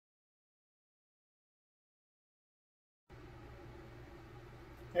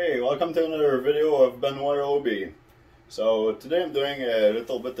Hey, welcome to another video of Ryobi. So today I'm doing a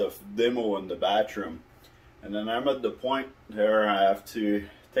little bit of demo in the bathroom, and then I'm at the point where I have to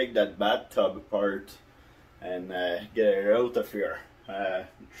take that bathtub apart and get it out of here. The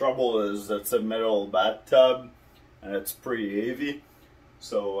trouble is it's a metal bathtub and it's pretty heavy,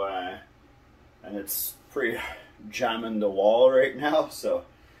 so and it's pretty jamming the wall right now. So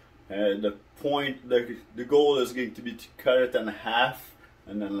the goal is going to be to cut it in half.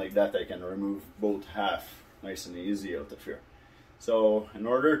 And then like that I can remove both half nice and easy out of here. So in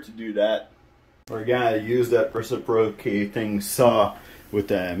order to do that, we're gonna use that reciprocating saw with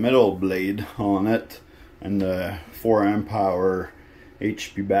a metal blade on it and a 4 amp hour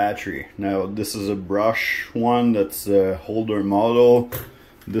HP battery. Now this is a brush one, that's a older model.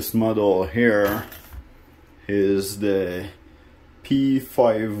 This model here is the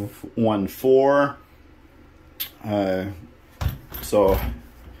P514. So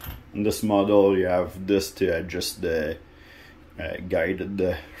in this model you have this to adjust the guide at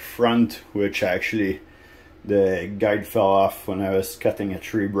the front, which actually the guide fell off when I was cutting a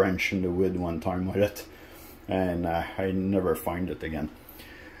tree branch in the wood one time with it, and I never found it again.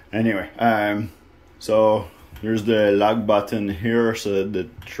 Anyway, so there's the lock button here so that the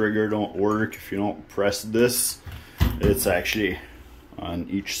trigger don't work if you don't press this. It's actually on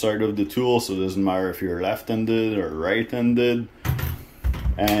each side of the tool, so it doesn't matter if you're left-handed or right-handed.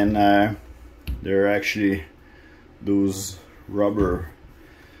 And there are actually those rubber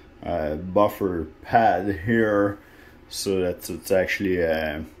buffer pad here, so that it's actually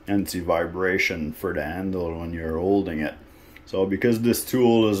anti-vibration for the handle when you're holding it. So because this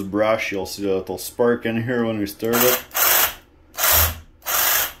tool is brush, you'll see a little spark in here when we start it.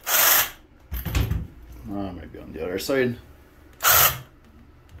 Maybe on the other side.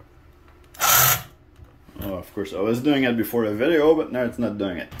 Oh, of course, I was doing it before the video, but now it's not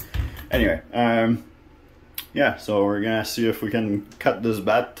doing it. Anyway, yeah, so we're gonna see if we can cut this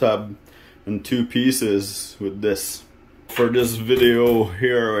bathtub in 2 pieces with this. For this video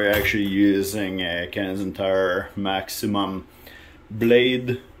here, we're actually using a Canadian Tire Maximum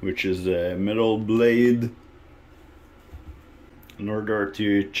blade, which is a metal blade. In order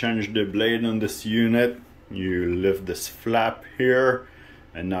to change the blade on this unit, you lift this flap here,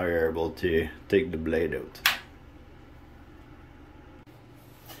 and now you're able to take the blade out.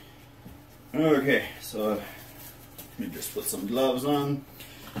 Okay, so let me just put some gloves on.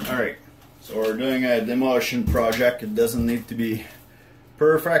 Alright, so we're doing a demolition project. It doesn't need to be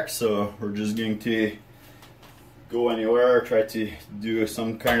perfect, so we're just going to go anywhere, try to do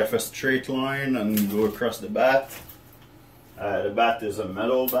some kind of a straight line and go across the bat. The bat is a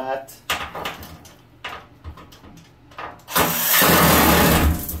metal bat.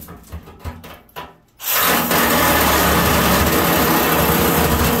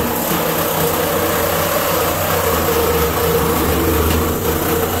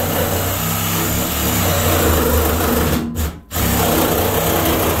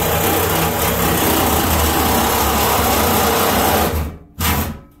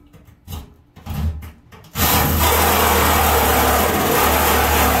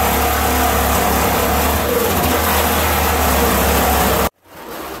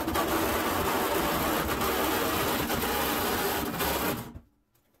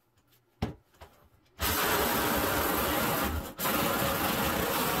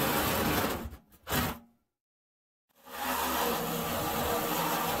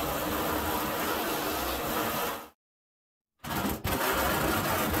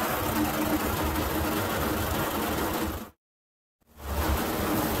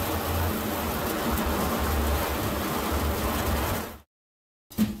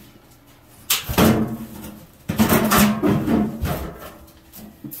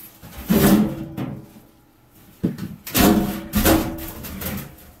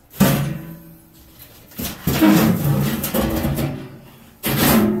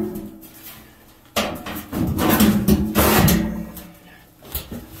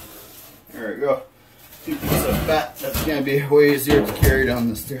 There we go. 2 pieces of bat. That's going to be way easier to carry down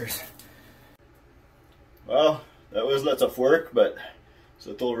the stairs. Well, that was lots of work, but this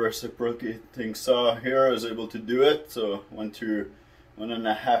little reciprocating saw here, I was able to do it. So went through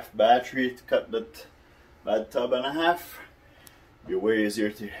 1.5 battery to cut that bathtub in half. Be way easier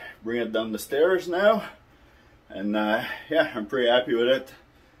to bring it down the stairs now. And yeah, I'm pretty happy with it.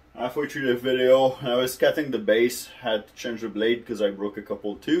 Halfway through the video, I was cutting the base, had to change the blade because I broke a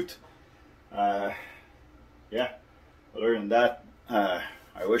couple tooth. Yeah, other than that, I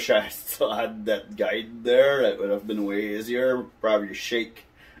wish I still had that guide there. That would have been way easier. Probably shake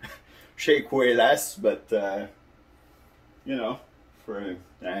way less, but you know,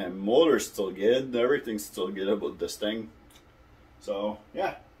 for motor's still good, everything's still good about this thing. So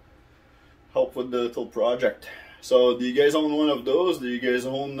yeah, help with the little project. So do you guys own one of those? Do you guys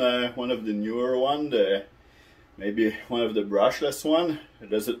own one of the newer one, maybe one of the brushless one?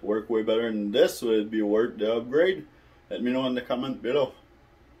 Does it work way better than this? Would it be worth the upgrade? Let me know in the comment below.